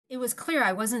It was clear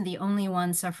I wasn't the only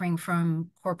one suffering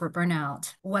from corporate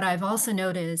burnout. What I've also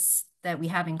noticed that we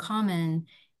have in common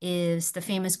is the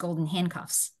famous golden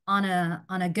handcuffs. On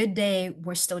a good day,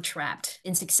 we're still trapped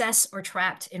in success or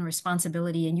trapped in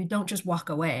responsibility, and you don't just walk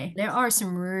away. There are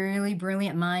some really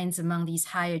brilliant minds among these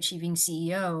high achieving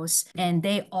CEOs, and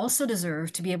they also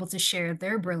deserve to be able to share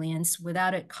their brilliance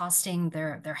without it costing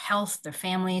their health, their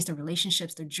families, their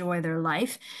relationships, their joy, their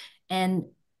life. And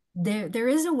there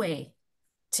is a way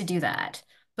to do that,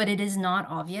 but it is not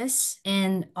obvious.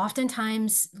 And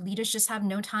oftentimes, leaders just have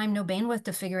no time, no bandwidth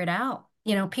to figure it out.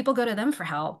 People go to them for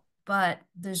help, but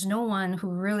there's no one who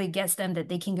really gets them that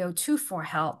they can go to for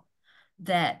help,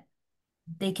 that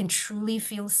they can truly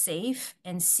feel safe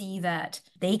and see that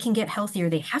they can get healthier.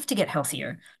 They have to get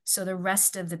healthier so the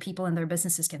rest of the people in their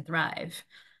businesses can thrive.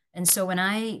 And so when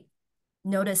I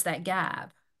noticed that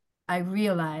gap, I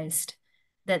realized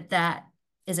that that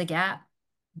is a gap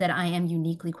that I am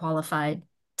uniquely qualified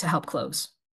to help close.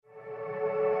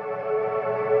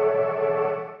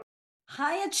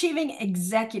 High achieving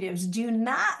executives do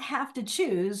not have to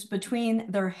choose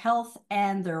between their health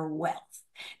and their wealth.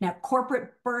 Now,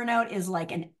 corporate burnout is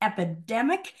like an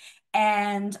epidemic,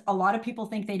 and a lot of people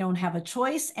think they don't have a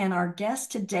choice. And our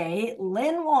guest today,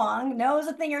 Lynn Wong, knows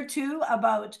a thing or two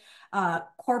about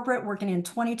corporate, working in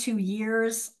 22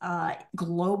 years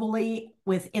globally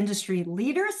with industry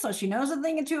leaders. So she knows a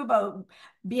thing or two about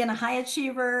being a high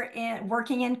achiever and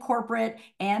working in corporate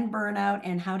and burnout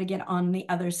and how to get on the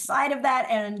other side of that.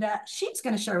 And she's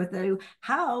going to share with you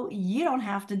how you don't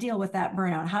have to deal with that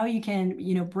burnout, how you can,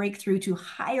 break through to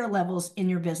higher levels in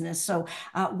your business. So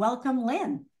welcome,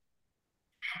 Lynn.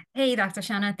 Hey, Dr.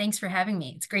 Shaunna, thanks for having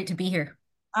me. It's great to be here.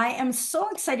 I am so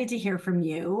excited to hear from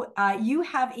you. You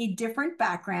have a different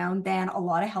background than a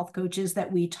lot of health coaches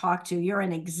that we talk to. You're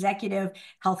an executive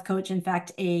health coach, in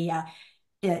fact, a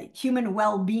human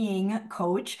well-being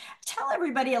coach. Tell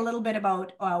everybody a little bit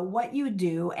about what you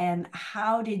do and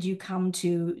how did you come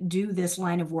to do this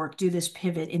line of work, do this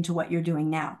pivot into what you're doing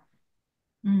now?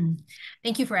 Mm.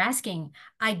 Thank you for asking.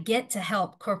 I get to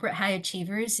help corporate high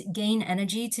achievers gain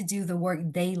energy to do the work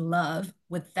they love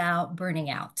without burning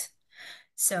out.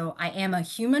 So I am a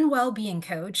human well-being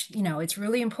coach. It's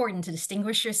really important to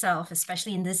distinguish yourself,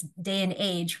 especially in this day and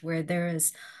age where there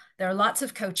are lots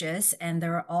of coaches and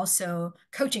there are also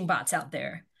coaching bots out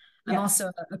there. I'm Yes.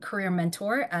 also a career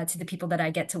mentor to the people that I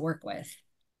get to work with.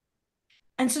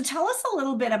 And so tell us a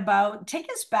little bit about,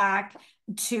 take us back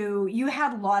to, you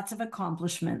had lots of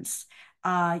accomplishments,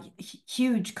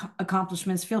 huge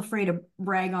accomplishments. Feel free to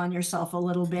brag on yourself a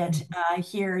little bit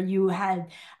here. You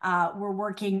had, were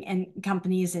working in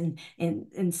companies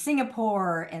in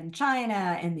Singapore and China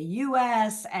and the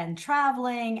US and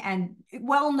traveling and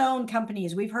well-known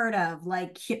companies we've heard of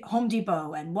like Home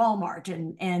Depot and Walmart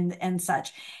and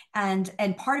such.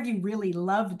 And part of you really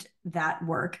loved that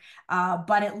work,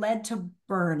 but it led to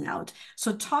burnout.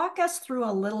 So talk us through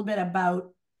a little bit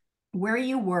about where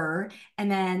you were and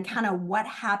then kind of what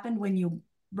happened when you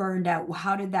burned out.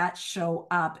 How did that show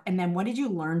up? And then what did you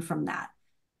learn from that?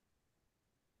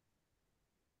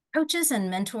 Coaches and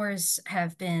mentors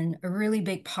have been a really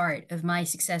big part of my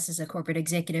success as a corporate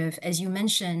executive. As you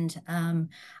mentioned,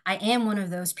 I am one of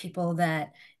those people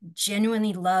that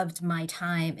genuinely loved my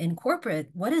time in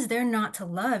corporate. What is there not to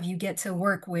love? You get to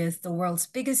work with the world's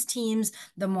biggest teams,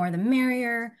 the more the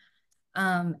merrier.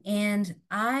 And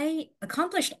I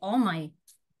accomplished all my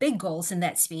big goals in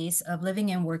that space of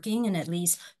living and working in at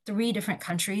least three different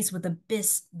countries with the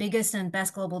biggest and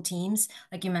best global teams,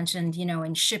 like you mentioned,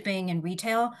 in shipping and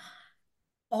retail,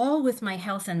 all with my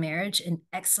health and marriage in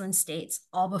excellent states,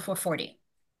 all before 40.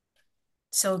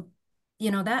 So,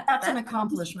 That's an that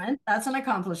accomplishment. That's an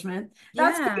accomplishment.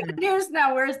 That's the yeah. good news.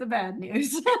 Now, where's the bad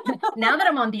news? Now that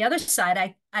I'm on the other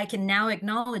side, I can now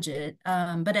acknowledge it.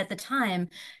 But at the time,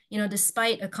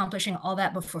 despite accomplishing all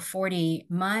that before 40,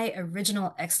 my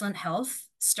original excellent health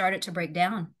started to break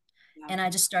down Yeah. and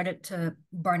I just started to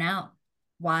burn out.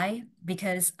 Why?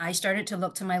 Because I started to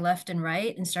look to my left and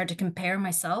right and start to compare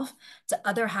myself to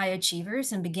other high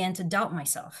achievers and began to doubt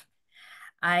myself.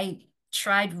 I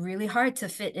tried really hard to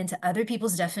fit into other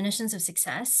people's definitions of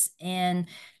success and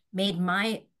made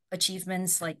my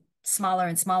achievements like smaller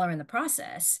and smaller in the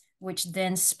process, which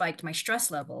then spiked my stress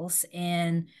levels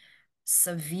and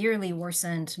severely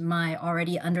worsened my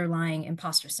already underlying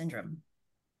imposter syndrome.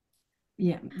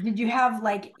 Yeah. Did you have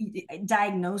like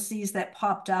diagnoses that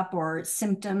popped up or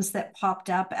symptoms that popped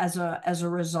up as a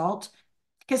result?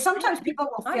 Because I sometimes never people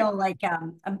will thought feel like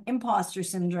imposter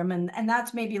syndrome, and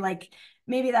that's maybe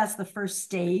that's the first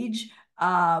stage,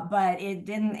 but it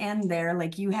didn't end there.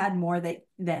 Like you had more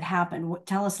that happened.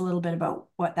 Tell us a little bit about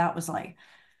what that was like.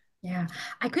 Yeah,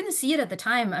 I couldn't see it at the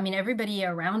time. I mean, everybody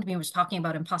around me was talking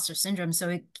about imposter syndrome, so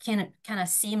it kind of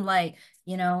seemed like,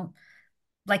 you know,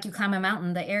 like you climb a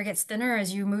mountain, the air gets thinner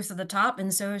as you move to the top,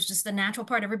 and so it's just the natural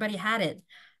part. Everybody had it.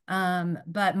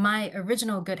 But my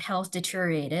original good health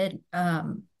deteriorated.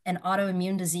 An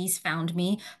autoimmune disease found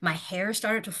me. My hair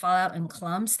started to fall out in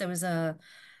clumps. There was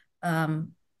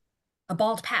um, a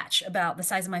bald patch about the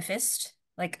size of my fist,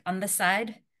 like on this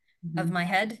side of Mhm. my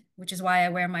head, which is why I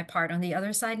wear my part on the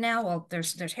other side now. Well,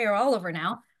 there's hair all over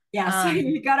now. Yeah, so Um,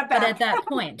 you got it but at back. that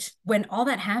point, when all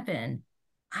that happened,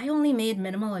 I only made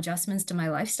minimal adjustments to my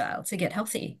lifestyle to get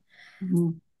healthy.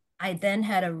 Mhm. I then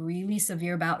had a really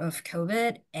severe bout of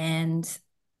COVID, and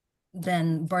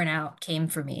then burnout came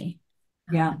for me.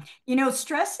 Yeah. Um,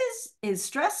 Stress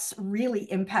stress really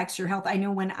impacts your health. I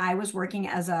know when I was working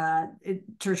as a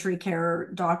tertiary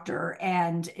care doctor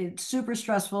and it's super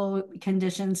stressful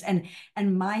conditions and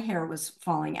my hair was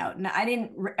falling out. And I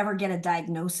didn't ever get a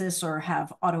diagnosis or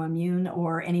have autoimmune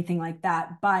or anything like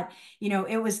that, but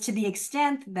it was to the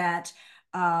extent that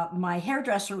my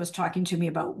hairdresser was talking to me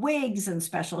about wigs and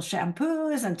special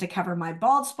shampoos and to cover my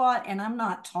bald spot, and I'm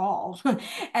not tall.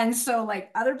 And so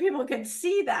like other people could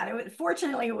see that.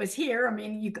 Fortunately, it was here. I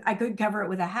mean, I could cover it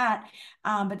with a hat,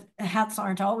 but hats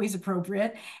aren't always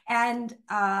appropriate. And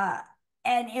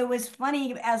and it was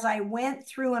funny as I went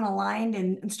through and aligned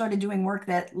and started doing work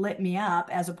that lit me up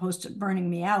as opposed to burning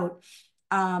me out.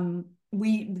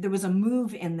 There was a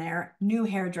move in there, new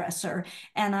hairdresser,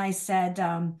 and I said,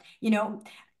 do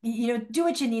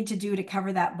what you need to do to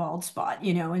cover that bald spot,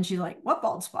 And she's like, "What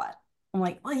bald spot?" I'm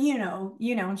like, "Well,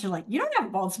 And she's like, "You don't have a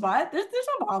bald spot. There's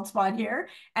no bald spot here."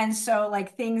 And so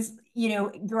like things,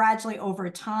 gradually over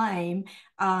time,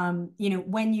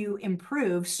 when you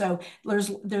improve, so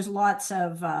there's lots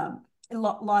of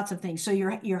things. So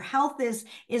your health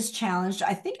is challenged.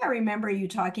 I think I remember you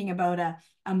talking about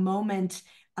a moment.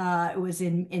 It was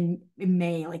in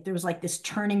May. Like there was like this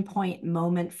turning point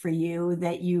moment for you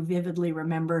that you vividly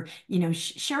remember.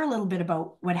 Share a little bit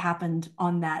about what happened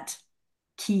on that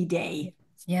key day.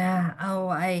 yeah. Oh,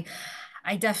 I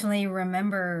definitely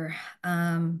remember.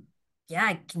 Yeah,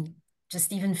 I can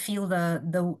just even feel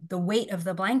the weight of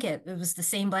the blanket. It was the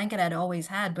same blanket I'd always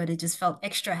had, but it just felt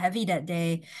extra heavy that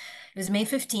day. It was May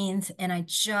 15th, and I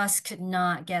just could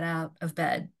not get out of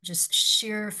bed, just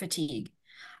sheer fatigue.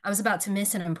 I was about to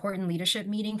miss an important leadership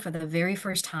meeting for the very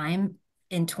first time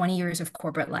in 20 years of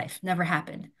corporate life. Never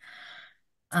happened.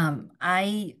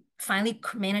 I finally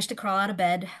managed to crawl out of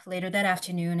bed later that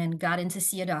afternoon and got in to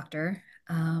see a doctor.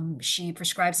 She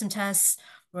prescribed some tests,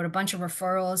 wrote a bunch of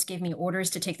referrals, gave me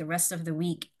orders to take the rest of the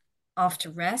week off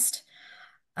to rest.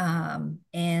 And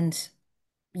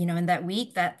in that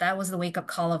week, that was the wake up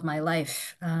call of my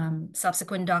life.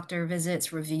 Subsequent doctor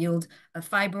visits revealed a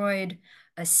fibroid,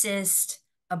 a cyst,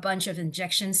 a bunch of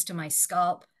injections to my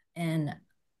scalp, and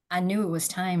I knew it was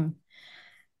time.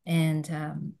 And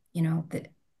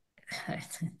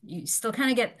you still kind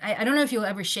of get, I don't know if you'll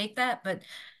ever shake that, but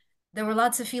there were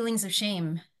lots of feelings of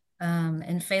shame,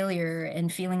 and failure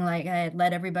and feeling like I had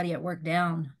let everybody at work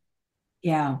down.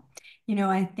 Yeah.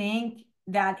 I think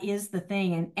that is the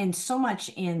thing and so much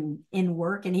in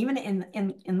work and even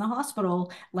in the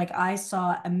hospital, like I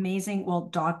saw amazing, well,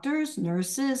 doctors,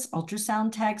 nurses,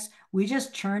 ultrasound techs, we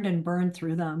just churned and burned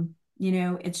through them.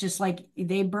 It's just like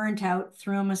they burnt out,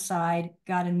 threw them aside,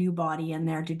 got a new body in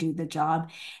there to do the job.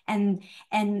 And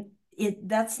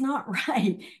that's not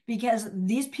right because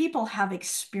these people have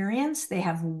experience, they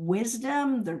have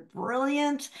wisdom, they're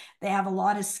brilliant, they have a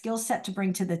lot of skill set to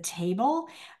bring to the table,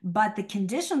 but the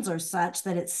conditions are such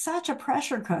that it's such a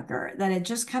pressure cooker that it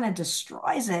just kind of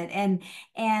destroys it. And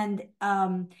kind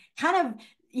of,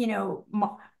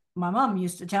 my mom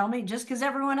used to tell me just because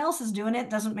everyone else is doing it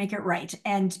doesn't make it right.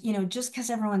 And just because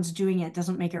everyone's doing it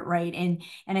doesn't make it right. And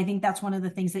I think that's one of the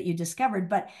things that you discovered.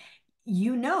 But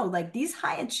like these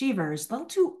high achievers, they'll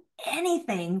do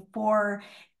anything for,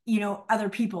 other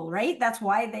people, right? That's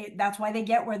why they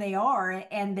get where they are.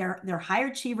 And they're high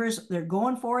achievers, they're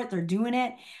going for it, they're doing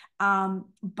it.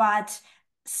 But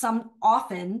some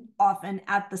often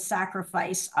at the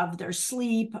sacrifice of their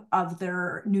sleep, of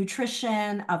their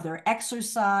nutrition, of their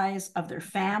exercise, of their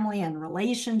family and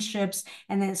relationships,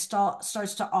 and then it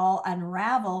starts to all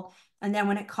unravel. And then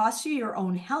when it costs you your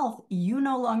own health, you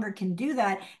no longer can do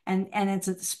that. And it's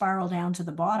a spiral down to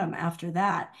the bottom after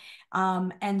that.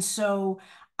 And so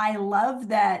I love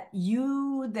that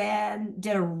you then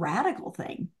did a radical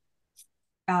thing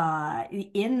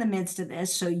in the midst of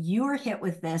this. So you were hit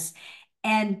with this.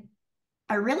 And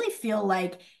I really feel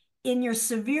like in your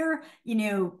severe,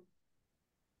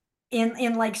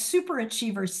 in like super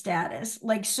achiever status.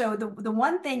 Like, so the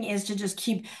one thing is to just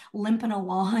keep limping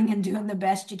along and doing the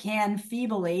best you can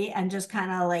feebly and just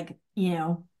kind of like,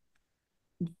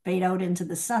 fade out into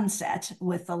the sunset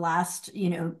with the last,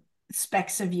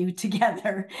 specks of you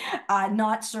together,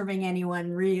 not serving anyone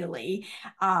really.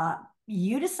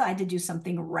 You decide to do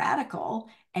something radical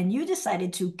and you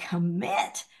decided to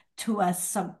commit to a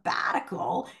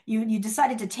sabbatical. You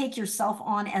decided to take yourself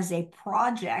on as a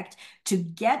project to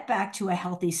get back to a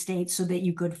healthy state so that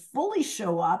you could fully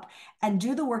show up and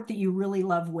do the work that you really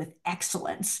love with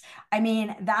excellence. I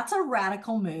mean, that's a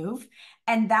radical move,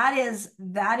 and that is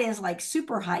like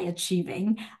super high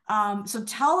achieving. So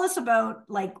tell us about,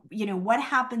 like, what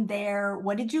happened there.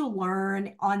 What did you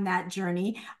learn on that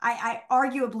journey? I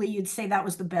arguably you'd say that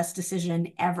was the best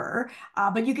decision ever,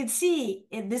 but you could see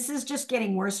this is just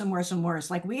getting worse and worse and worse.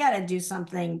 Like, we got to do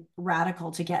something radical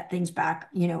to get things back,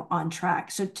 on track.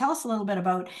 So tell us a little bit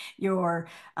about your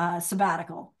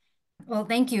sabbatical. Well,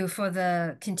 thank you for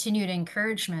the continued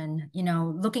encouragement.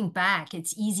 Looking back,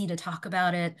 it's easy to talk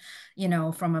about it,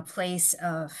 from a place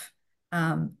of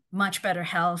much better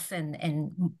health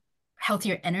and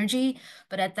healthier energy.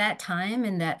 But at that time,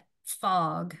 in that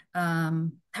fog,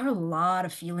 there were a lot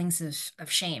of feelings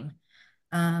of shame.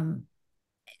 Um,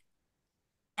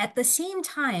 at the same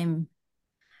time,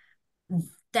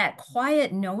 that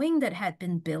quiet knowing that had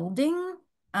been building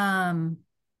um,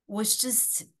 was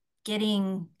just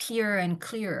getting clearer and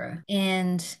clearer.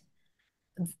 And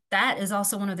that is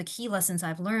also one of the key lessons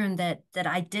I've learned, that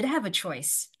I did have a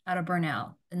choice out of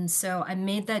burnout. And so I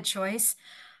made that choice.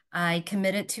 I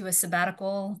committed to a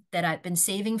sabbatical that I'd been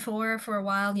saving for a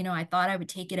while. I thought I would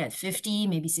take it at 50,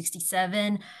 maybe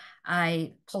 67.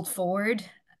 I pulled forward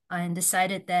and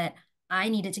decided that I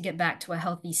needed to get back to a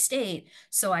healthy state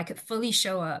so I could fully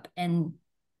show up and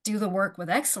do the work with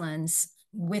excellence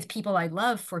with people I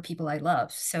love for people I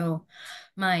love. So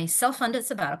my self-funded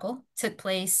sabbatical took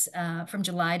place from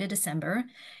July to December.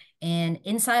 And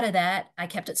inside of that, I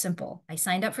kept it simple. I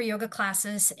signed up for yoga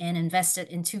classes and invested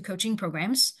in two coaching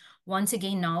programs, one to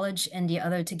gain knowledge and the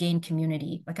other to gain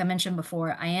community. Like I mentioned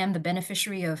before, I am the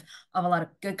beneficiary of a lot of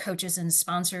good coaches and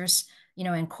sponsors,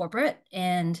 in corporate.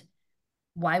 And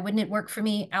why wouldn't it work for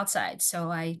me outside? So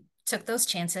I took those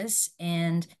chances,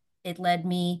 and it led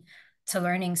me to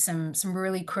learning some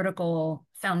really critical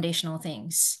foundational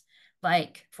things.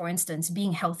 Like, for instance,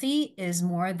 being healthy is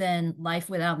more than life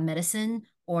without medicine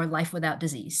or life without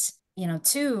disease.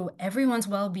 Two, everyone's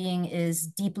well-being is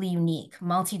deeply unique,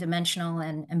 multidimensional,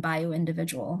 and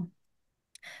bio-individual.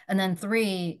 And then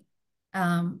three,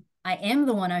 I am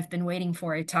the one I've been waiting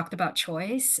for. I talked about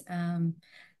choice.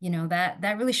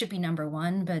 That really should be number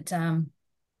one. But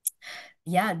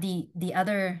yeah, the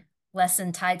other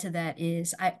lesson tied to that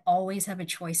is I always have a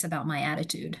choice about my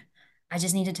attitude. I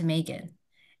just needed to make it.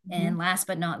 And Mhm. last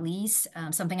but not least,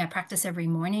 something I practice every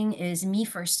morning is me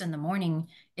first in the morning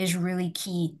is really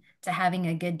key to having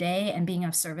a good day and being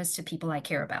of service to people I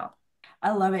care about.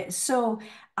 I love it. So,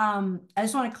 I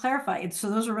just want to clarify it. So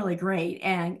those are really great,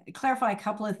 and clarify a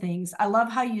couple of things. I love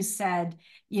how you said,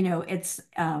 it's,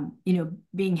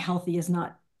 being healthy is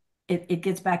not, it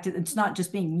gets back to, it's not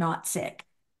just being not sick.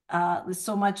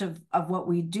 So much of what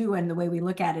we do and the way we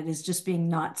look at it is just being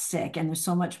not sick. And there's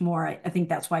so much more. I think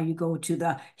that's why you go to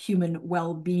the human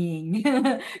well-being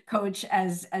coach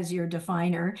as your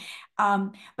definer.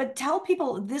 But tell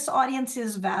people, this audience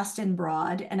is vast and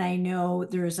broad, and I know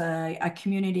there's a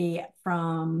community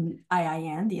from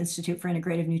IIN, the Institute for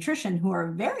Integrative Nutrition, who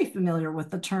are very familiar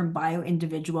with the term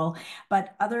bio-individual,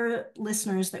 but other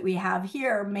listeners that we have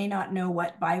here may not know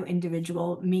what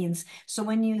bio-individual means. So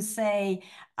when you say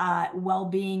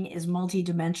well-being is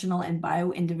multidimensional and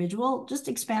bio-individual, just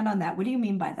expand on that. What do you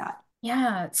mean by that?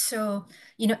 Yeah. So,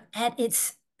 at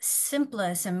its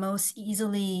simplest and most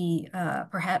easily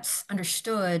perhaps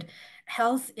understood,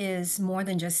 health is more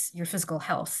than just your physical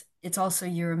health. It's also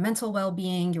your mental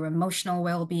well-being, your emotional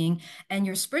well-being, and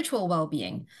your spiritual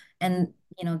well-being. Mhm.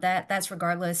 And that's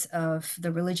regardless of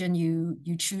the religion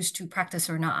you choose to practice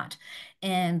or not.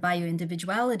 And by your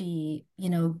individuality,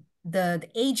 the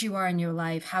age you are in your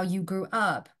life, how you grew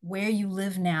up, where you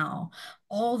live now,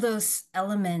 all those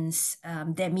elements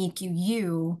that make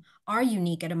you are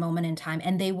unique at a moment in time,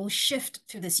 and they will shift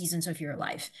through the seasons of your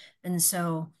life. And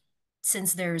so,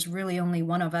 since there's really only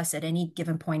one of us at any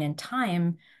given point in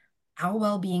time, our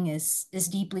well-being is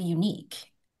deeply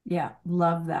unique. Yeah,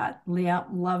 love that. Yeah,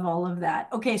 love all of that.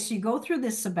 Okay, so you go through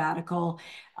this sabbatical,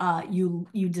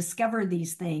 you discover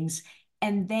these things,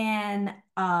 and then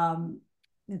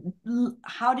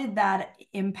how did that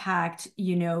impact,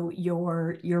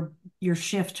 your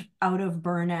shift out of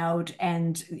burnout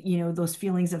and, those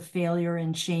feelings of failure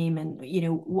and shame and,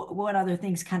 what other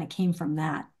things kind of came from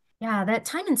that? Yeah, that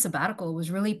time in sabbatical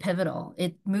was really pivotal.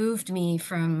 It moved me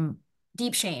from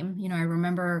deep shame. I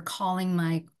remember calling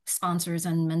my sponsors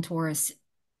and mentors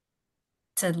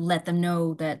to let them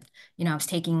know that, I was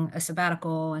taking a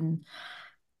sabbatical, and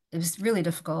it was really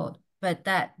difficult. But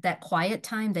that quiet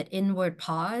time, that inward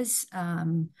pause,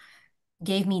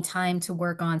 gave me time to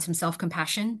work on some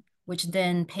self-compassion, which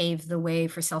then paved the way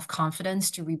for self-confidence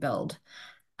to rebuild.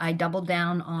 I doubled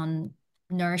down on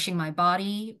nourishing my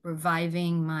body,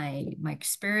 reviving my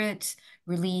spirit,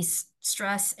 release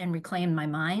stress, and reclaim my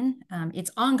mind.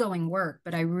 It's ongoing work,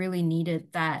 but I really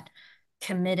needed that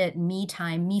committed me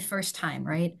time, me first time,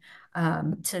 right?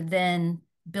 To then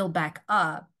build back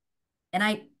up. And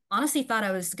I honestly thought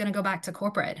I was going to go back to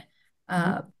corporate.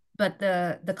 Uh, Mhm. but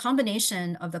the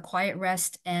combination of the quiet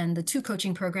rest and the two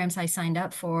coaching programs I signed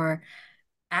up for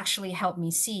actually helped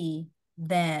me see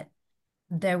that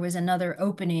there was another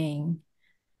opening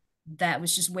that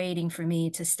was just waiting for me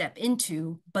to step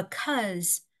into,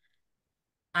 because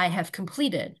I have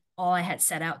completed all I had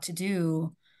set out to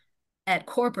do at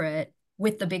corporate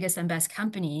with the biggest and best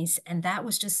companies, and that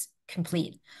was just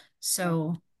complete. Yeah.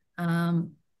 So,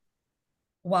 um,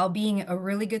 while being a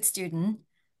really good student,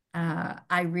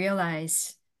 I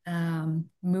realized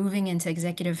moving into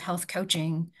executive health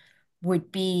coaching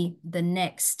would be the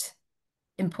next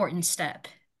important step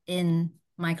in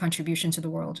my contribution to the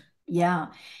world. Yeah.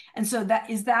 And so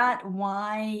that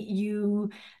why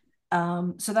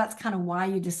so that's kind of why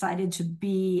you decided to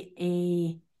be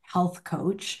a health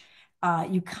coach.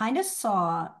 You kind of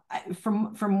saw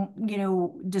from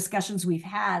discussions we've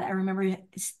had. I remember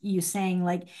you saying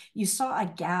like you saw a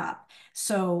gap.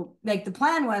 So like the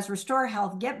plan was restore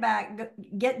health, get back,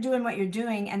 get doing what you're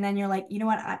doing, and then you're like, you know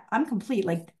what, I'm complete.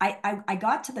 Like I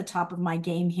got to the top of my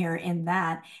game here in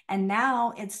that, and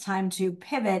now it's time to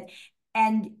pivot.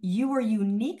 And you were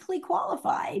uniquely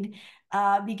qualified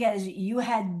because you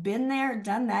had been there,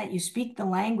 done that. You speak the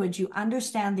language, you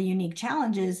understand the unique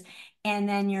challenges, and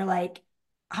then you're like,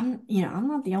 I'm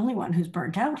not the only one who's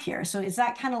burnt out here. So is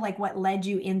that kind of like what led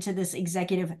you into this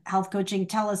executive health coaching?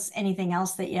 Tell us anything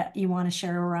else that you want to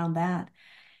share around that.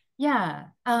 Yeah.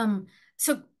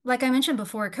 So like I mentioned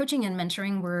before, coaching and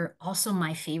mentoring were also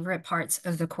my favorite parts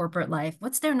of the corporate life.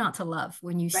 What's there not to love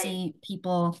when you Right. see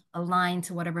people align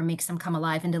to whatever makes them come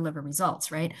alive and deliver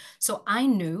results, right? So I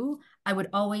knew I would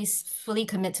always fully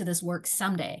commit to this work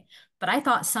someday, but I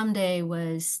thought someday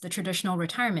was the traditional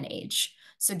retirement age.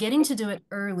 So getting to do it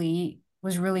early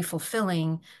was really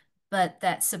fulfilling. But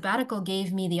that sabbatical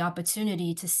gave me the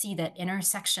opportunity to see that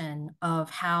intersection of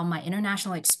how my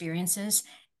international experiences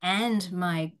and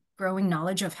my growing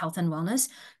knowledge of health and wellness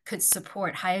could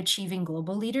support high achieving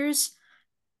global leaders.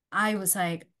 I was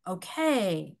like,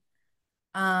 okay,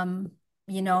 um,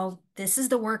 this is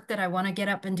the work that I want to get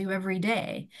up and do every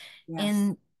day. Yes.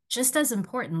 And just as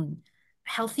important,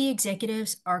 healthy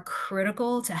executives are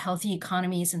critical to healthy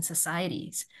economies and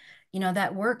societies.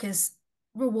 That work is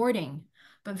rewarding,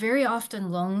 but very often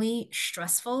lonely,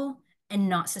 stressful, and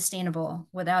not sustainable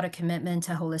without a commitment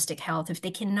to holistic health. If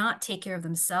they cannot take care of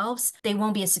themselves, they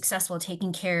won't be as successful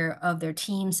taking care of their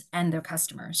teams and their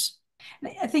customers.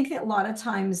 I think that a lot of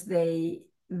times they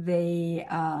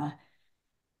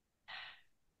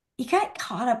you get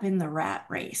caught up in the rat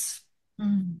race.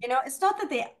 Mm. It's not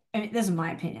that I mean, this is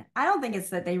my opinion. I don't think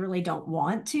it's that they really don't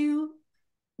want to.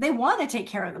 They want to take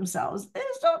care of themselves. They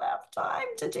just don't have time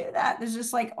to do that. There's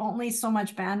just like only so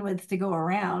much bandwidth to go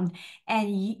around.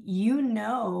 And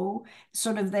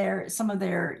sort of some of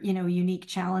their, unique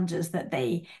challenges that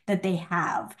they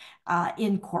have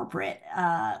in corporate,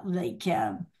 and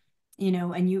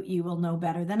you will know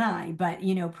better than I, but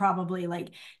probably like,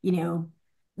 you know,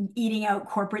 eating out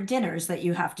corporate dinners that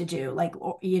you have to do like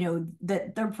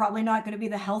that they're probably not going to be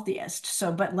the healthiest,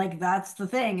 so but like that's the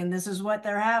thing and this is what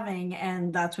they're having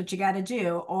and that's what you got to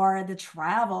do. Or the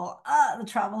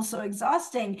travel's so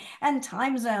exhausting, and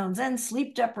time zones and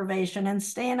sleep deprivation and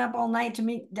staying up all night to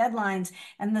meet deadlines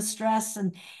and the stress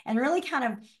and really kind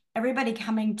of everybody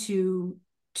coming to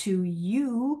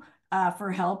you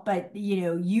for help, but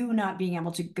you not being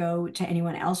able to go to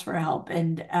anyone else for help.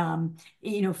 And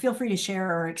feel free to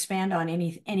share or expand on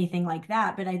anything like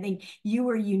that. But I think you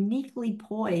were uniquely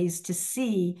poised to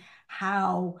see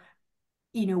how,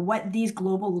 what these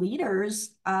global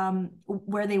leaders,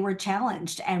 where they were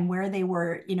challenged and where they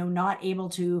were, not able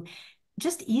to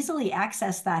just easily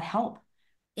access that help.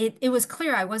 It was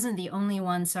clear I wasn't the only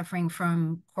one suffering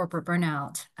from corporate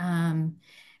burnout.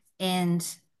 And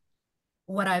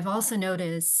what I've also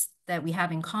noticed that we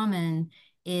have in common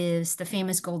is the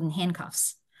famous golden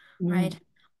handcuffs, Mm, right?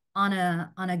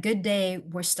 On a good day,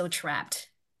 we're still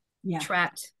yeah,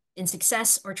 trapped in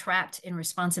success or trapped in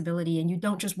responsibility, and you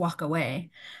don't just walk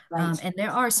away. right. And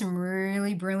there are some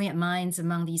really brilliant minds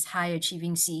among these high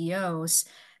achieving CEOs.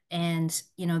 And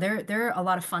they're a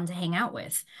lot of fun to hang out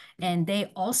with, and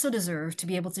they also deserve to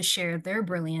be able to share their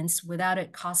brilliance without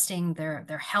it costing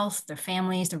their health, their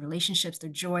families, their relationships, their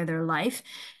joy, their life.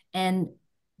 And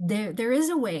there is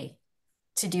a way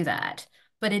to do that,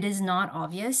 but it is not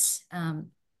obvious.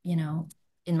 You know,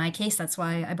 in my case, that's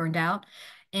why I burned out.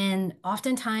 And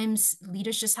oftentimes,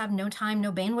 leaders just have no time,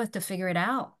 no bandwidth to figure it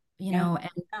out. Yeah. And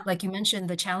Yeah. like you mentioned,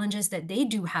 the challenges that they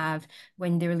do have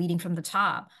when they're leading from the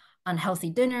top: unhealthy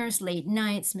dinners, late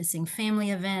nights, missing family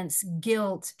events,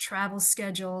 guilt, travel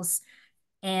schedules,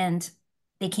 and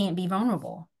they can't be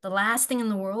vulnerable. The last thing in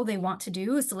the world they want to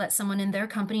do is to let someone in their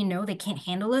company know they can't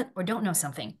handle it or don't know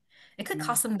something. It could Yeah.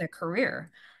 cost them their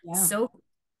career. Yeah. So,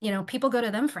 people go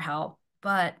to them for help,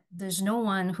 but there's no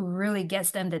one who really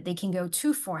gets them that they can go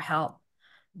to for help,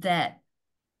 that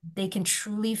they can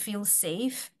truly feel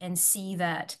safe and see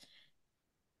that,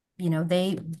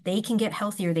 they can get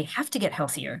healthier, they have to get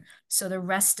healthier so the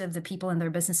rest of the people in their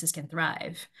businesses can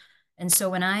thrive. And so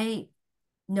when I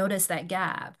noticed that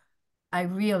gap, I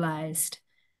realized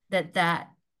that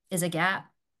that is a gap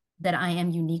that I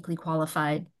am uniquely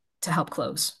qualified to help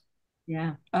close.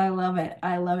 Yeah, I love it.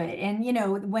 I love it.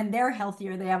 And when they're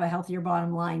healthier, they have a healthier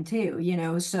bottom line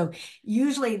too. So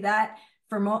usually that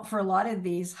for a lot of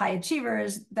these high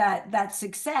achievers, that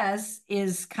success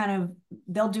is kind of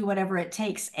they'll do whatever it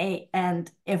takes, and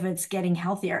if it's getting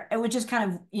healthier, which is kind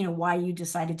of, why you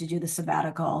decided to do the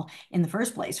sabbatical in the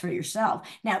first place for yourself.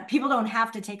 Now, people don't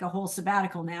have to take a whole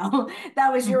sabbatical now.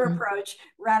 That was your Mhm. approach,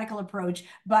 radical approach.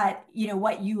 But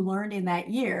what you learned in that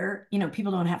year,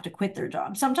 people don't have to quit their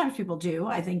job. Sometimes people do.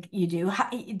 I think you do.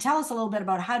 Tell us a little bit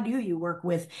about how do you work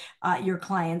with your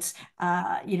clients?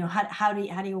 How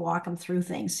do you walk them through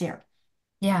things here?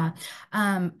 Yeah.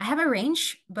 I have a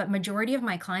range, but majority of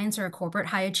my clients are corporate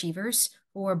high achievers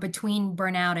who are between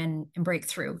burnout and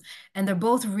breakthrough. And they're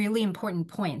both really important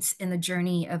points in the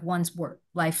journey of one's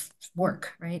life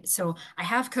work, right? So I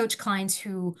have coach clients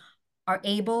who are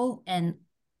able and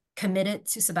committed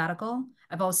to sabbatical.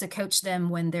 I've also coached them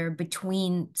when they're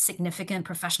between significant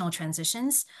professional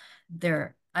transitions.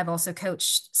 I've also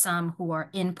coached some who are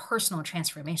in personal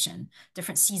transformation,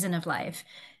 different season of life.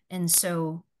 And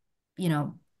so, you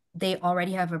know, they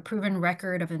already have a proven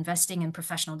record of investing in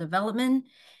professional development,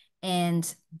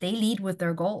 and they lead with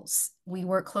their goals. We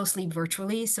work closely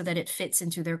virtually so that it fits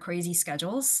into their crazy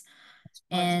schedules.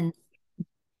 Smart. And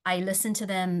I listen to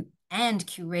them and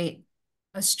curate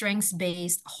a strengths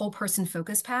based, whole person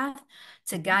focus path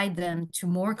to guide them to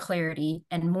more clarity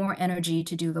and more energy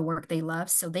to do the work they love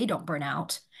so they don't burn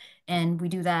out. And we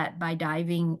do that by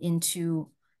diving into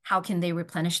how can they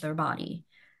replenish their body?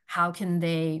 How can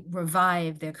they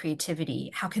revive their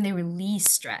creativity? How can they release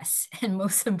stress? And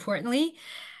most importantly,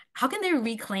 how can they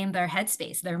reclaim their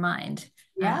headspace, their mind?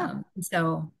 Yeah.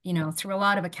 So, through a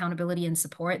lot of accountability and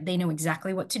support, they know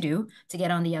exactly what to do to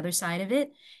get on the other side of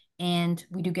it. And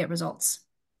we do get results.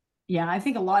 Yeah, I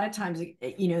think a lot of times,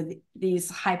 these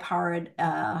high-powered,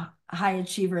 high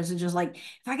achievers are just like,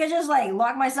 if I could just like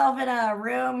lock myself in a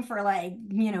room for like,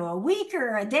 a week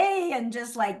or a day and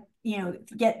just like,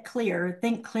 get clear,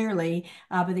 think clearly,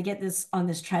 but they get this on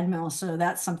this treadmill. So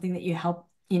that's something that you help,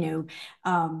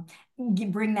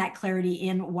 bring that clarity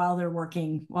in while they're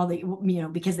working, while they,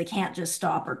 because they can't just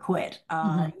stop or quit.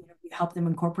 Mhm. You help them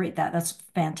incorporate that. That's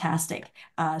fantastic.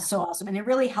 So awesome. And it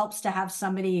really helps to have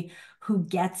somebody who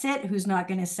gets it, who's not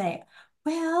going to say,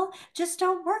 well, just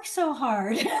don't work so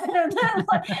hard.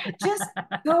 Like, just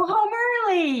go home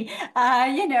early.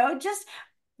 Just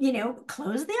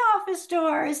close the office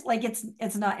doors. Like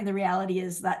it's not, the reality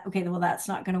is that, okay, well, that's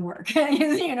not going to work.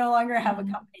 You no longer have a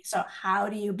Mhm. company. So how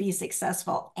do you be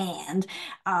successful and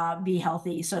be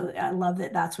healthy? So I love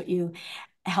that that's what you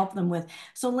help them with.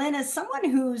 So Lynn, as someone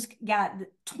who's got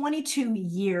 22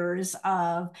 years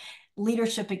of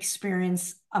leadership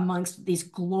experience amongst these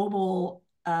global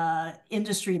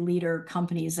industry leader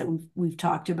companies that we've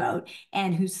talked about,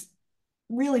 and who's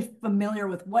really familiar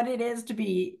with what it is to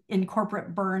be in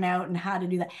corporate burnout and how to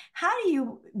do that. How do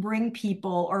you bring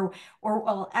people, or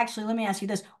well, actually, let me ask you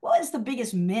this: what is the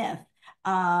biggest myth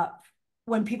uh,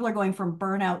 when people are going from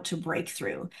burnout to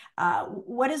breakthrough?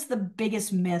 What is the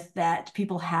biggest myth that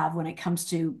people have when it comes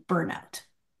to burnout?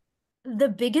 The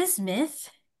biggest myth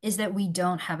is that we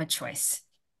don't have a choice,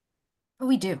 but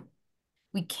we do.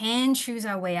 We can choose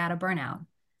our way out of burnout.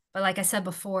 But like I said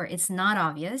before, it's not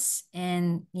obvious.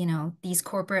 And, these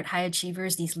corporate high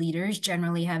achievers, these leaders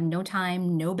generally have no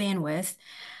time, no bandwidth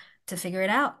to figure it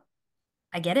out.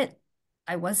 I get it.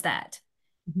 I was that.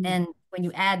 Mhm. And when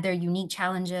you add their unique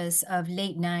challenges of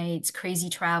late nights, crazy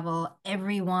travel,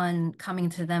 everyone coming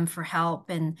to them for help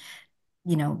and,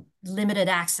 limited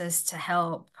access to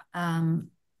help.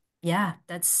 Yeah,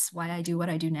 that's why I do what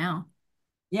I do now.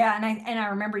 Yeah, and I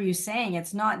remember you saying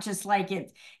it's not just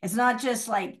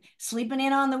like sleeping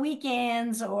in on the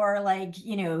weekends or like,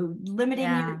 limiting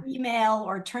your Yeah. email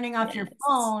or turning off your Yes.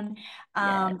 phone.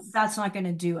 Yes. That's not going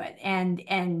to do it.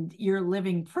 And you're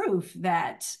living proof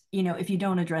that, if you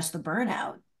don't address the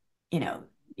burnout, you know,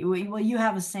 well, you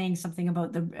have a saying something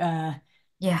about the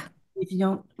Yeah. if you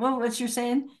don't, well, what's your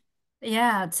saying?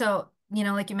 Yeah. So,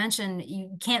 like you mentioned,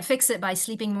 you can't fix it by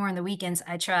sleeping more on the weekends.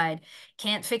 I tried.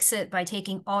 Can't fix it by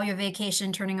taking all your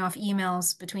vacation, turning off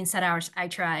emails between set hours. I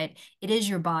tried. It is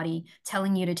your body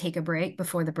telling you to take a break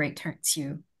before the break turns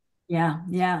you. Yeah,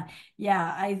 yeah,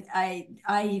 yeah.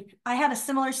 I had a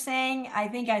similar saying. I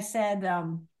think I said,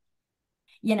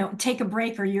 take a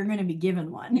break or you're going to be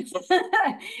given one.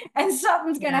 And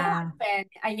something's going to Yeah.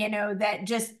 happen, that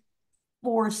just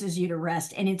forces you to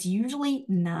rest. And it's usually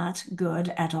not good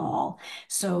at all.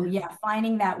 So Yeah. yeah,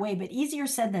 finding that way, but easier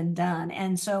said than done.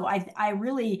 And so I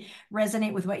really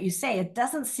resonate with what you say. It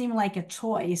doesn't seem like a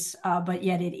choice, but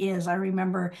yet it is. I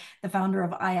remember the founder of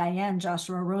IIN,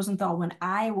 Joshua Rosenthal, when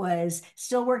I was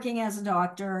still working as a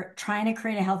doctor, trying to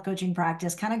create a health coaching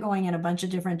practice, kind of going in a bunch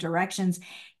of different directions.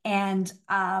 And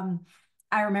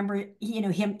I remember, he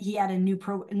had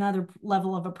another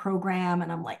level of a program,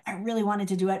 and I'm like, I really wanted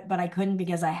to do it, but I couldn't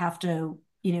because I have to,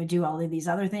 do all of these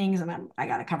other things, and I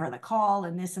got to cover the call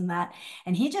and this and that.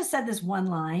 And he just said this one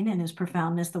line, and his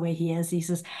profoundness, the way he is, he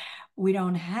says, "We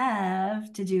don't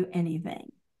have to do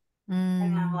anything."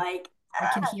 And I'm Mm, like, I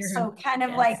can hear so him. kind of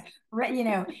Yes. like,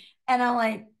 and I'm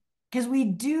like, because we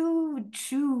do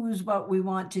choose what we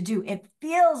want to do. It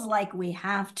feels like we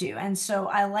have to. And so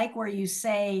I like where you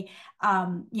say,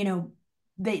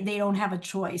 they don't have a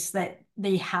choice, that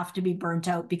they have to be burnt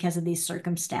out because of these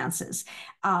circumstances.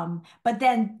 But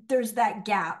then there's that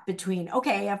gap between,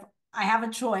 okay, if I have a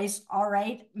choice, all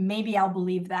right, maybe I'll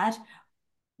believe that,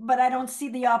 but I don't see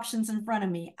the options in front of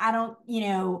me. I don't,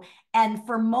 and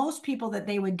for most people that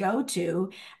they would go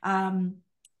to, um,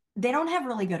 they don't have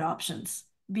really good options,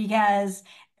 because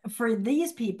for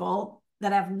these people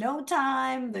that have no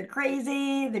time, they're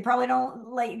crazy, they probably don't,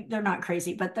 like, they're not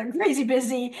crazy, but they're crazy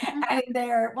busy, Mhm.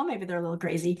 and well, maybe they're a little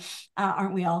crazy,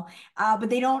 aren't we all? But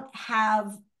they don't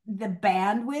have the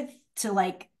bandwidth to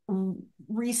like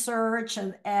research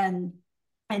and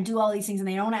do all these things, and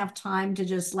they don't have time to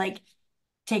just like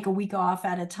take a week off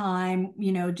at a time,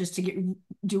 just to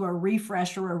do a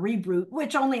refresh or a reboot,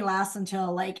 which only lasts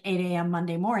until like 8 a.m.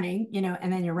 Monday morning,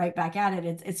 and then you're right back at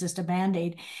it. It's just a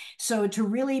band-aid. So to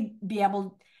really be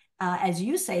able, as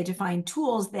you say, to find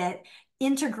tools that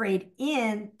integrate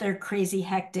in their crazy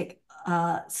hectic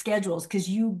schedules, because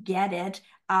you get it.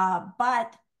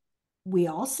 But we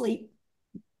all sleep,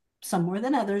 some more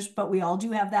than others, but we all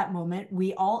do have that moment.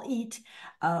 We all eat,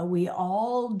 we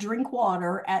all drink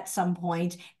water at some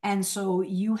point, and so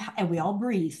and we all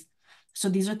breathe. So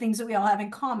these are things that we all have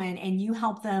in common, and you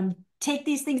help them take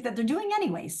these things that they're doing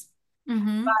anyways,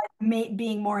 Mhm.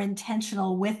 being more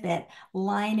intentional with it,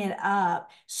 line it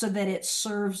up so that it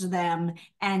serves them,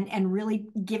 and really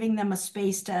giving them a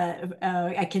space to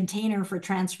a container for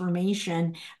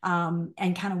transformation,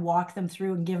 and kind of walk them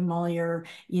through and give them all your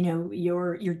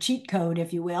cheat code,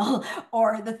 if you will,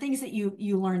 or the things that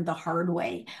you learned the hard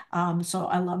way. So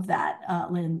I love that,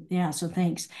 Lynn. Yeah, so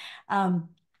thanks.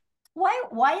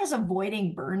 Why is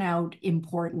avoiding burnout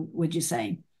important, would you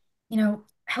say?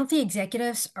 Healthy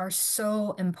executives are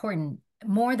so important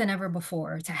more than ever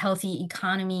before to healthy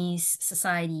economies,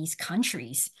 societies,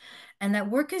 countries. And that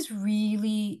work is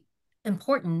really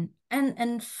important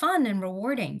and fun and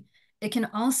rewarding. It can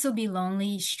also be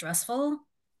lonely, stressful,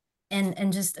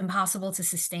 and just impossible to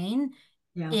sustain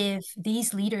Yeah. if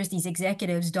these leaders, these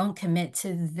executives don't commit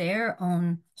to their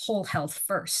own whole health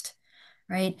first,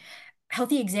 right?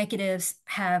 Healthy executives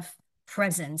have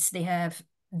presence, they have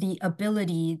the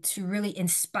ability to really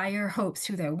inspire hope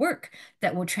through their work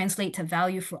that will translate to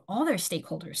value for all their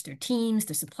stakeholders, their teams,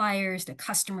 their suppliers, their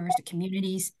customers, their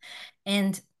communities.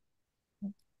 And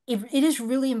it is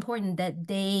really important that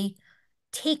they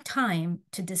take time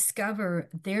to discover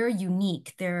their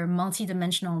unique, their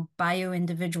multidimensional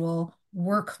bio-individual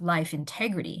work-life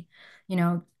integrity. You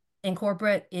know, in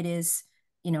corporate, it is,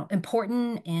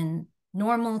 important and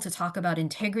normal to talk about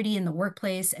integrity in the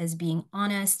workplace as being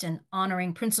honest and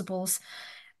honoring principles.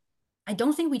 I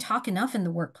don't think we talk enough in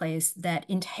the workplace that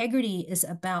integrity is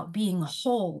about being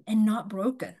whole and not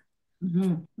broken.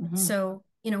 Hmm. Hmm. So,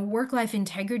 work-life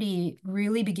integrity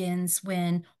really begins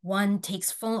when one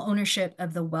takes full ownership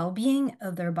of the well-being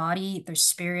of their body, their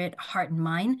spirit, heart, and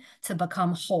mind to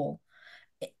become whole.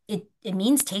 It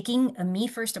means taking a me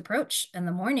first approach in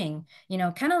the morning,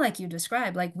 kind of like you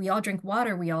described, like we all drink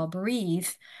water, we all breathe,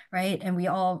 right? And we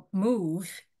all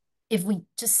move. If we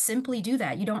just simply do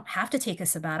that, you don't have to take a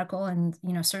sabbatical. And,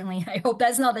 certainly I hope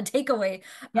that's not the takeaway,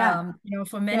 Yeah.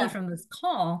 for many Yeah. from this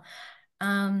call.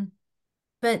 Um,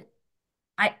 but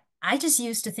I just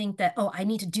used to think that, oh, I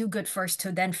need to do good first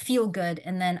to then feel good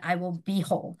and then I will be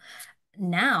whole.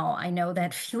 Now I know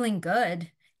that feeling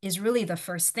good is really the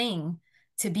first thing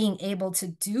to being able to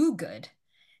do good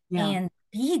Yeah. and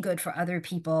be good for other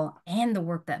people and the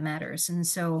work that matters. And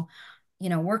so,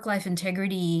 work-life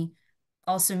integrity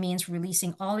also means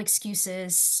releasing all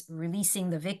excuses,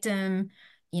 releasing the victim,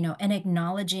 and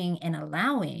acknowledging and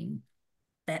allowing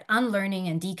that unlearning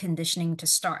and deconditioning to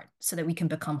start so that we can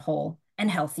become whole and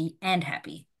healthy and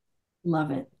happy. Love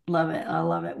it. Love it. I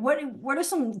love it. What are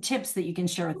some tips that you can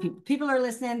share with people? People are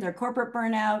listening, they're corporate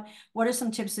burnout. What are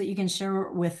some tips that you can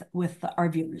share with our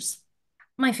viewers?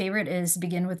 My favorite is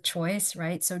begin with choice,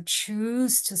 right? So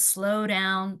choose to slow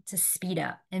down, to speed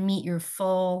up, and meet your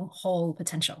full, whole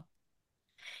potential.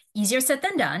 Easier said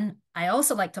than done. I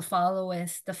also like to follow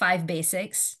with the five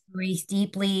basics: breathe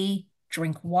deeply,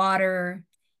 drink water,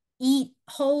 eat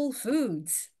whole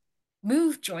foods,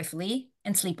 move joyfully,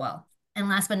 and sleep well. And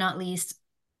last but not least,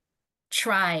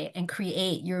 try and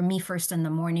create your me first in the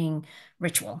morning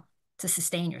ritual to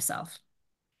sustain yourself.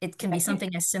 It can be Yeah.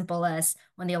 something as simple as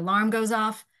when the alarm goes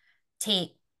off,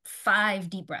 take 5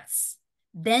 deep breaths,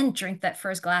 then drink that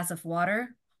first glass of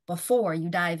water before you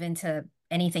dive into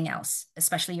anything else,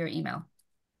 especially your email.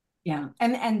 Yeah.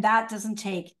 And that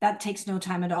takes no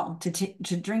time at all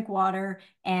to drink water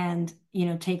and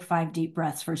take 5 deep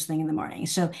breaths first thing in the morning.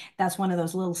 So that's one of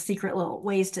those little secret little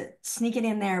ways to sneak it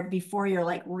in there before you're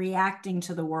like reacting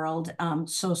to the world.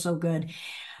 So good.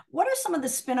 What are some of the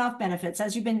spin-off benefits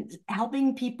as you've been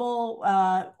helping people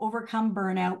overcome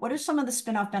burnout? What are some of the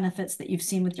spin-off benefits that you've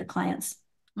seen with your clients?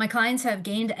 My clients have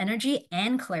gained energy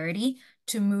and clarity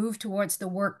to move towards the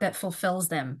work that fulfills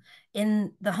them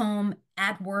in the home,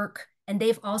 at work. And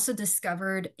they've also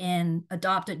discovered and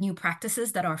adopted new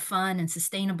practices that are fun and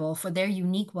sustainable for their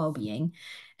unique well being.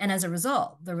 And as a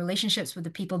result, the relationships with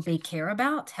the people they care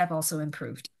about have also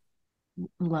improved.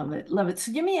 Love it. Love it.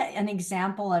 So give me an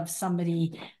example of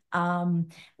somebody,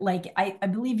 like I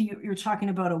believe you're talking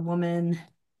about a woman,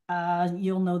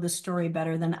 you'll know the story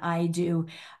better than I do,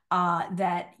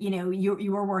 that,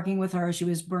 you were working with her, she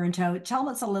was burnt out. Tell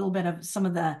us a little bit of some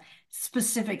of the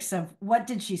specifics of what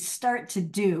did she start to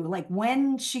do? Like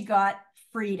when she got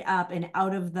freed up and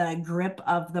out of the grip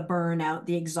of the burnout,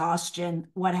 the exhaustion,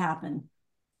 what happened?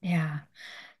 Yeah.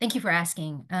 Thank you for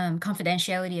asking.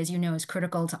 Confidentiality, as you know, is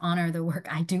critical to honor the work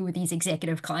I do with these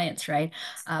executive clients, right?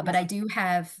 But Yeah. I do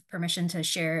have permission to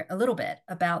share a little bit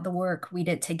about the work we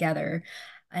did together.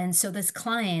 And so this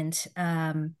client,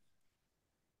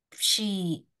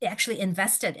 she actually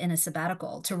invested in a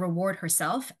sabbatical to reward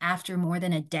herself after more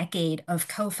than a decade of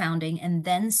co-founding and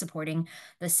then supporting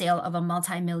the sale of a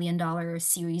multi-million dollar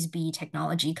Series B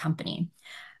technology company.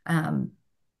 Um,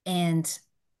 and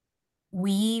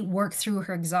we worked through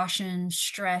her exhaustion,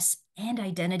 stress, and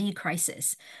identity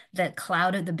crisis that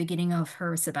clouded the beginning of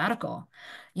her sabbatical.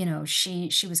 She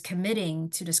was committing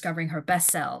to discovering her best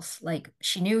self. Like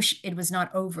she knew it was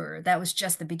not over. That was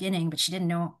just the beginning, but she didn't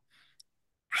know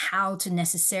how to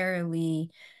necessarily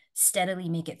steadily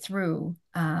make it through.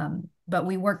 But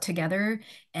we worked together,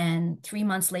 and 3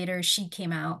 months later, she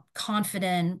came out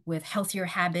confident with healthier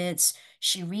habits.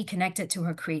 She reconnected to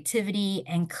her creativity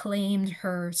and claimed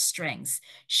her strengths.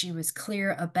 She was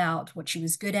clear about what she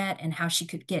was good at and how she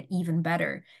could get even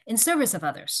better in service of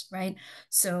others, right?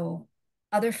 So,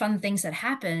 other fun things that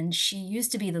happened, she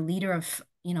used to be the leader of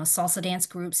salsa dance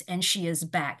groups, and she is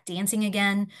back dancing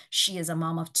again. She is a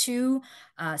mom of two.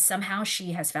 Somehow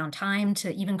she has found time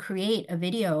to even create a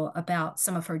video about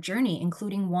some of her journey,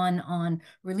 including one on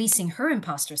releasing her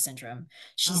imposter syndrome.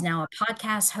 She's Oh. now a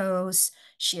podcast host.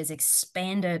 She has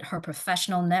expanded her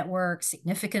professional network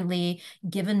significantly,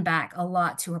 given back a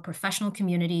lot to her professional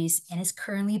communities, and is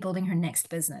currently building her next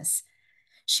business.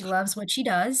 She loves what she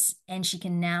does, and she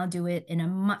can now do it in a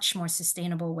much more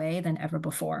sustainable way than ever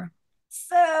before.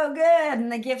 So good.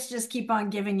 And the gifts just keep on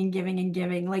giving and giving and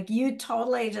giving. Like you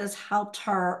totally just helped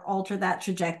her alter that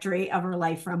trajectory of her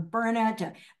life from burnout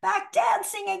to back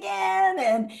dancing again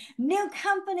and new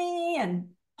company and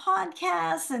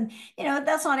podcasts, and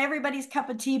that's not everybody's cup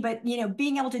of tea, but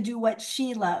being able to do what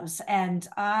she loves, and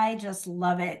I just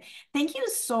love it. Thank you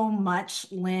so much,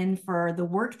 Lynn, for the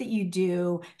work that you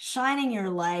do, shining your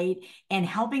light and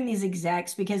helping these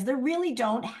execs, because they really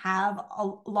don't have a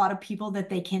lot of people that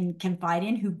they can confide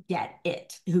in who get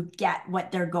it, who get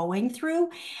what they're going through.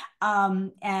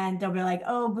 And they'll be like,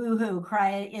 oh, boo hoo,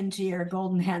 cry into your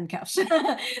golden handcuffs.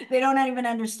 They don't even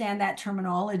understand that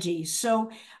terminology.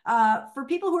 So, for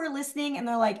people who are listening and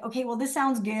they're like, okay, well, this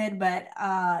sounds good, but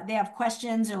they have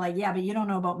questions. They're like, yeah, but you don't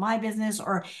know about my business.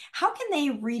 Or how can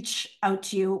they reach out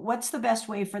to you? What's the best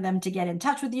way for them to get in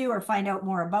touch with you or find out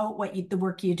more about the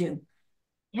work you do?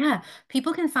 Yeah,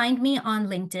 people can find me on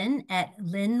LinkedIn at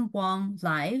Lynn Wong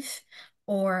Live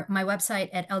or my website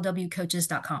at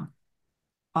lwcoaches.com.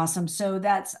 Awesome. So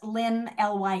that's Lynn,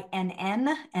 Lynn,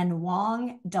 and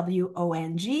Wong, Wong,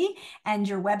 and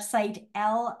your website,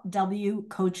 lwcoaches,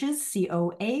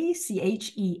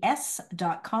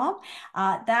 COACHES.com.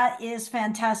 That is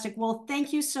fantastic. Well,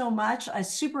 thank you so much. I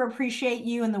super appreciate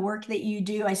you and the work that you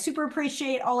do. I super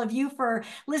appreciate all of you for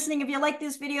listening. If you like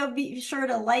this video, be sure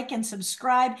to like and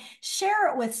subscribe. Share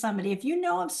it with somebody. If you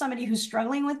know of somebody who's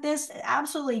struggling with this,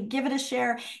 absolutely give it a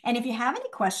share. And if you have any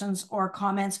questions or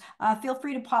comments, feel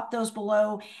free to pop those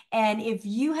below. And if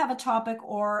you have a topic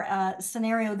or a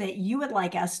scenario that you would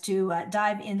like us to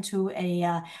dive into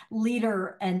a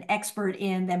leader, an expert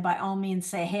in, then by all means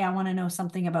say, hey, I want to know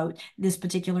something about this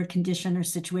particular condition or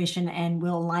situation, and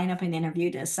we'll line up an interview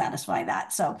to satisfy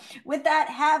that. So with that,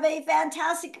 have a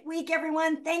fantastic week,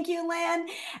 everyone. Thank you, Lynn.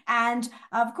 And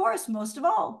of course, most of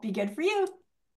all, be good for you.